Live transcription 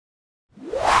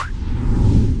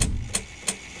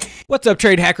What's up,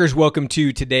 trade hackers? Welcome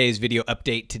to today's video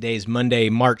update. Today's Monday,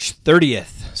 March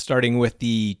 30th, starting with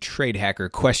the trade hacker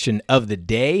question of the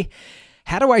day.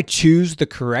 How do I choose the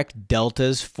correct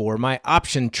deltas for my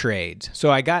option trades?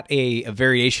 So I got a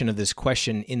variation of this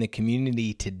question in the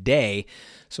community today,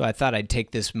 so I thought I'd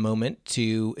take this moment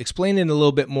to explain it in a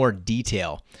little bit more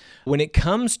detail. When it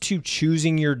comes to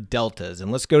choosing your deltas, and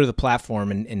let's go to the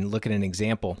platform and look at an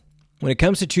example. When it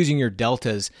comes to choosing your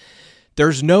deltas,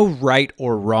 there's no right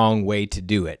or wrong way to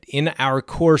do it. In our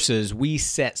courses, we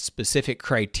set specific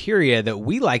criteria that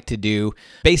we like to do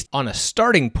based on a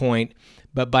starting point,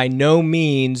 but by no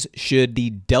means should the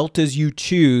deltas you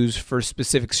choose for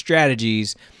specific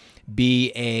strategies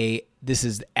be this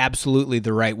is absolutely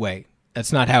the right way.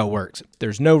 That's not how it works.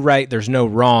 There's no right, there's no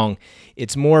wrong.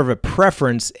 It's more of a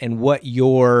preference and what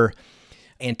your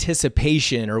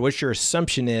anticipation or what your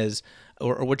assumption is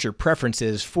or what your preference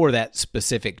is for that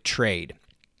specific trade.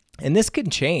 And this can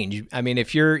change. I mean,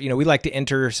 if you're, we like to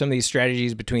enter some of these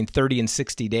strategies between 30 and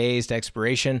 60 days to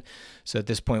expiration. So at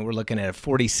this point, we're looking at a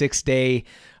 46-day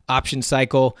option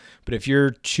cycle. But if you're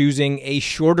choosing a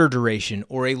shorter duration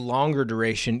or a longer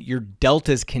duration, your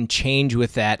deltas can change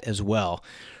with that as well.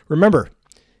 Remember,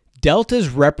 deltas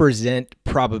represent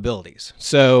probabilities.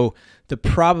 So the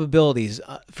probabilities,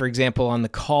 for example, on the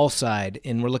call side,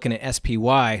 and we're looking at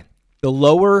SPY, the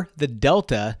lower the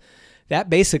delta, that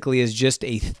basically is just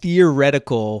a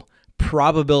theoretical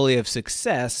probability of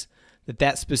success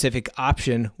that specific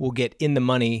option will get in the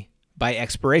money by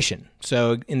expiration.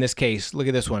 So in this case, look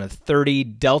at this one, a 30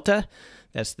 delta.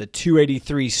 That's the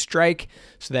 283 strike.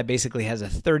 So that basically has a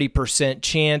 30%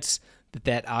 chance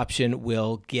that option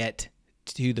will get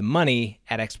to the money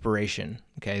at expiration.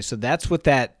 Okay, so that's what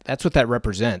that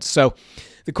represents. So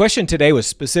the question today was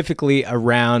specifically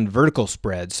around vertical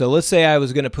spread. So let's say I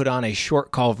was going to put on a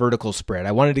short call vertical spread.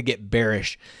 I wanted to get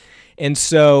bearish. And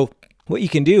so what you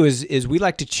can do is we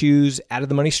like to choose out of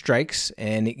the money strikes,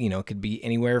 and it could be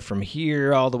anywhere from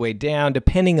here all the way down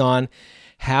depending on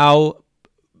how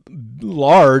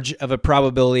large of a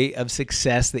probability of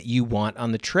success that you want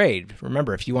on the trade.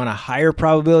 Remember, if you want a higher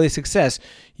probability of success,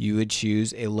 you would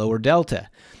choose a lower delta.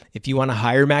 If you want a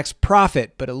higher max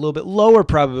profit, but a little bit lower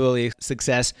probability of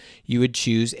success, you would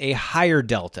choose a higher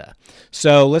delta.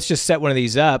 So let's just set one of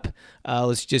these up.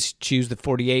 Let's just choose the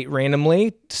 48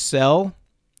 randomly, sell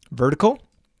vertical.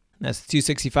 That's the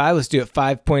 265. Let's do it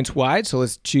 5 points wide. So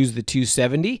let's choose the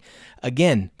 270.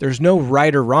 Again, there's no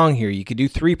right or wrong here. You could do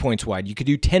 3 points wide. You could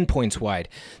do 10 points wide.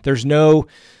 There's no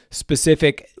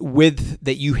specific width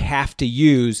that you have to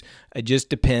use. It just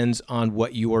depends on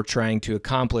what you are trying to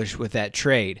accomplish with that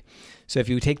trade. So if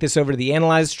you take this over to the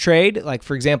analyzed trade, like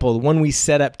for example, the one we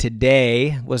set up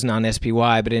today wasn't on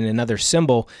SPY, but in another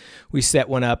symbol, we set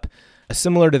one up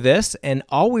similar to this. And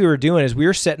all we were doing is we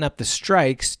were setting up the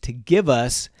strikes to give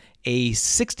us a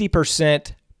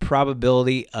 60%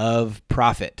 probability of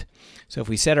profit. So if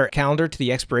we set our calendar to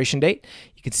the expiration date,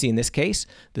 you can see in this case,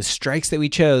 the strikes that we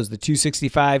chose, the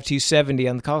 265, 270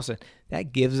 on the call side,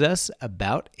 that gives us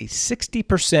about a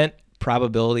 60%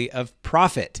 probability of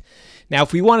profit. Now,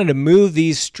 if we wanted to move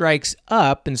these strikes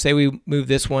up and say we move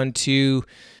this one to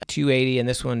 280 and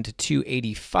this one to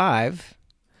 285,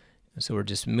 so we're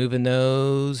just moving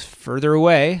those further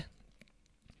away.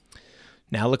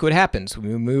 Now look what happens.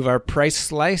 We move our price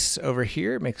slice over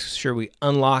here, make sure we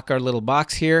unlock our little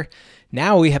box here.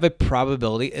 Now we have a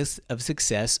probability of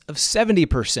success of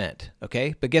 70%,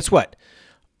 okay? But guess what?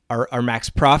 Our max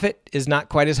profit is not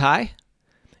quite as high,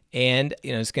 and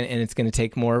it's going to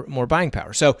take more buying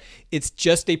power. So it's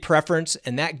just a preference,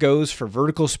 and that goes for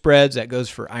vertical spreads, that goes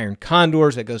for iron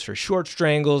condors, that goes for short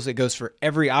strangles, it goes for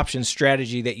every option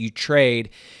strategy that you trade.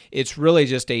 It's really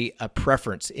just a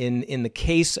preference. In the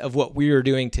case of what we are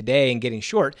doing today and getting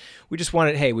short, we just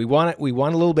wanted, hey, we want a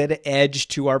little bit of edge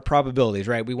to our probabilities,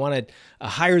 right? We wanted a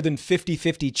higher than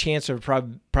 50-50 chance of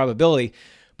probability.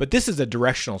 But this is a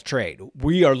directional trade.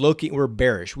 We're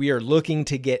bearish. We are looking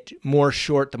to get more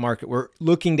short the market. We're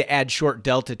looking to add short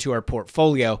delta to our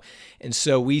portfolio. And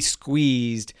so we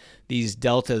squeezed these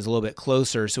deltas a little bit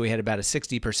closer. So we had about a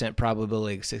 60%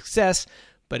 probability of success,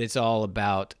 but it's all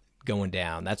about going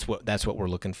down. That's what we're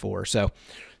looking for. So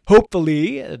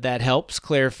hopefully that helps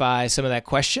clarify some of that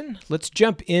question. Let's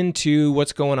jump into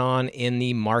what's going on in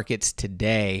the markets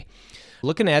today.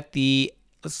 Looking at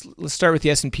Let's start with the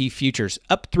S&P futures,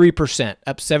 up 3%,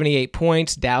 up 78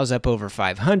 points. Dow's up over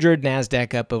 500,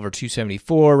 NASDAQ up over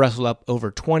 274, Russell up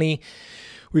over 20.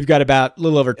 We've got about a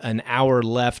little over an hour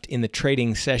left in the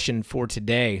trading session for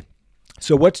today.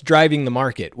 So what's driving the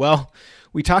market? Well,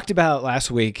 we talked about last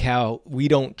week how we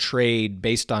don't trade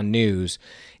based on news.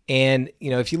 And,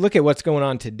 if you look at what's going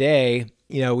on today,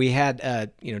 we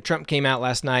had, Trump came out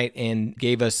last night and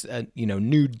gave us,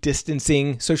 new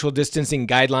social distancing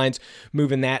guidelines,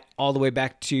 moving that all the way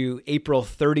back to April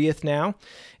 30th now.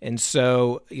 And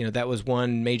so, that was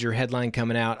one major headline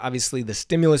coming out. Obviously, the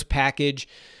stimulus package,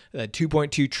 the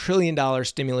 $2.2 trillion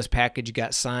stimulus package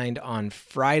got signed on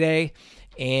Friday.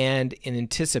 And in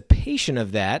anticipation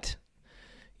of that,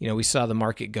 we saw the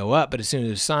market go up, but as soon as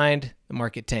it was signed, the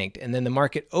market tanked. And then the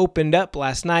market opened up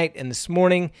last night, and this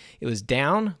morning it was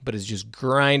down, but it's just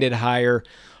grinded higher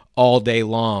all day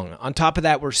long. On top of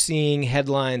that, we're seeing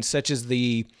headlines such as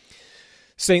the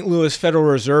St. Louis Federal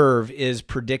Reserve is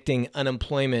predicting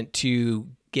unemployment to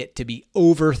get to be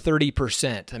over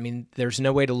 30%. I mean, there's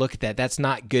no way to look at that. That's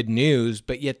not good news,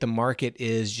 but yet the market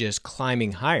is just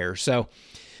climbing higher. So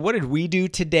what did we do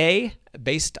today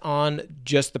based on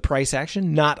just the price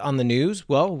action, not on the news?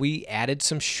 Well, we added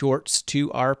some shorts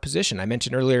to our position. I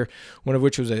mentioned earlier, one of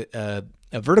which was a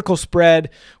vertical spread.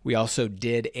 We also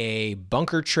did a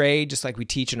bunker trade, just like we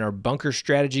teach in our bunker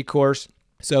strategy course.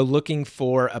 So looking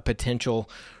for a potential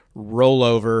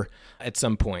rollover at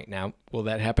some point. Now, will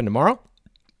that happen tomorrow?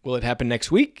 Will it happen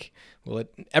next week? Will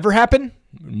it ever happen?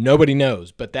 Nobody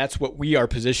knows, but that's what we are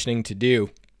positioning to do.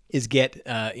 Is get,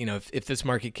 if this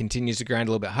market continues to grind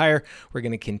a little bit higher, we're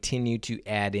going to continue to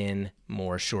add in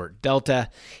more short delta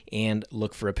and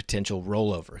look for a potential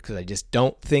rollover, because I just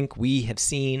don't think we have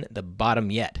seen the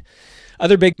bottom yet.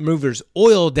 Other big movers,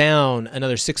 oil down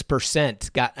another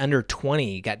 6%, got under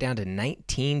 20, got down to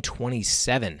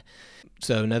 19.27.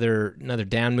 So another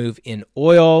down move in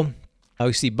oil.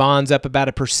 We see bonds up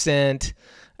about 1%.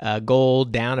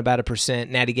 Gold down about 1%,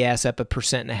 natty gas up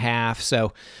 1.5%.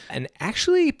 So an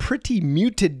actually pretty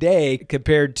muted day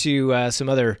compared to some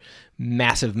other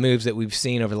massive moves that we've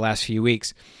seen over the last few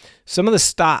weeks. Some of the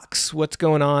stocks, what's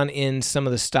going on in some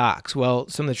of the stocks? Well,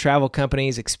 some of the travel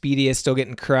companies, Expedia is still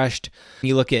getting crushed.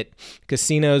 You look at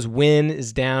casinos, Wynn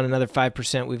is down another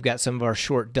 5%. We've got some of our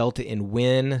short delta in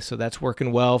Wynn, so that's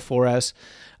working well for us.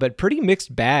 But pretty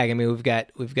mixed bag. I mean, we've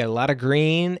got a lot of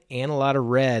green and a lot of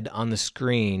red on the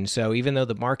screen. So even though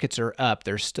the markets are up,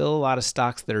 there's still a lot of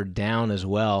stocks that are down as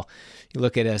well. You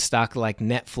look at a stock like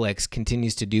Netflix,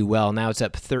 continues to do well. Now it's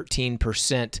up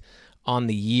 13% on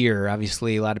the year.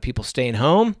 Obviously, a lot of people staying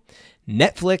home.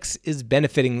 Netflix is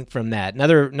benefiting from that.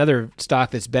 Another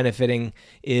stock that's benefiting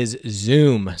is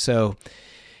Zoom. So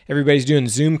everybody's doing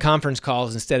Zoom conference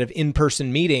calls instead of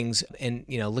in-person meetings. And,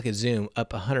 look at Zoom,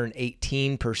 up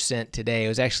 118% today. It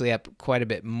was actually up quite a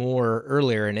bit more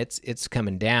earlier, and it's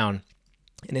coming down.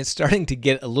 And it's starting to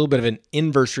get a little bit of an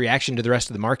inverse reaction to the rest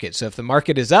of the market. So if the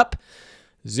market is up,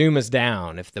 Zoom is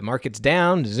down. If the market's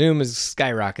down, Zoom is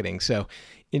skyrocketing. So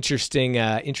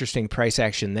interesting price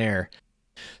action there.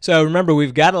 So remember,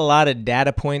 we've got a lot of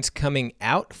data points coming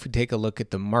out. If we take a look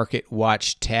at the Market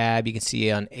Watch tab, you can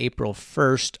see on April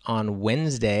 1st on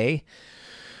Wednesday,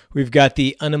 we've got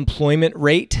the unemployment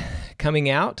rate coming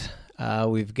out.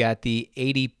 We've got the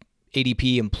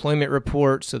ADP employment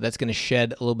report, so that's going to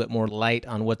shed a little bit more light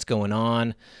on what's going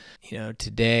on.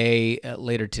 Today,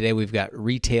 later today, we've got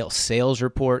retail sales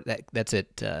report. That's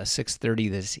at 6:30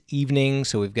 this evening.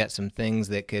 So we've got some things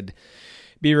that could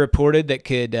be reported that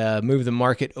could move the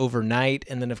market overnight.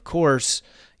 And then, of course,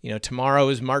 tomorrow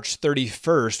is March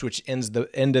 31st, which ends the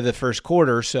end of the first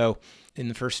quarter. So in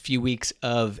the first few weeks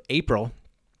of April,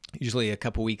 usually a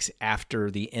couple weeks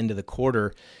after the end of the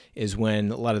quarter, is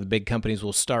when a lot of the big companies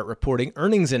will start reporting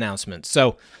earnings announcements.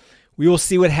 So we will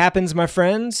see what happens, my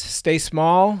friends. Stay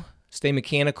small, stay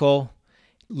mechanical,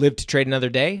 live to trade another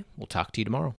day. We'll talk to you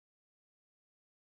tomorrow.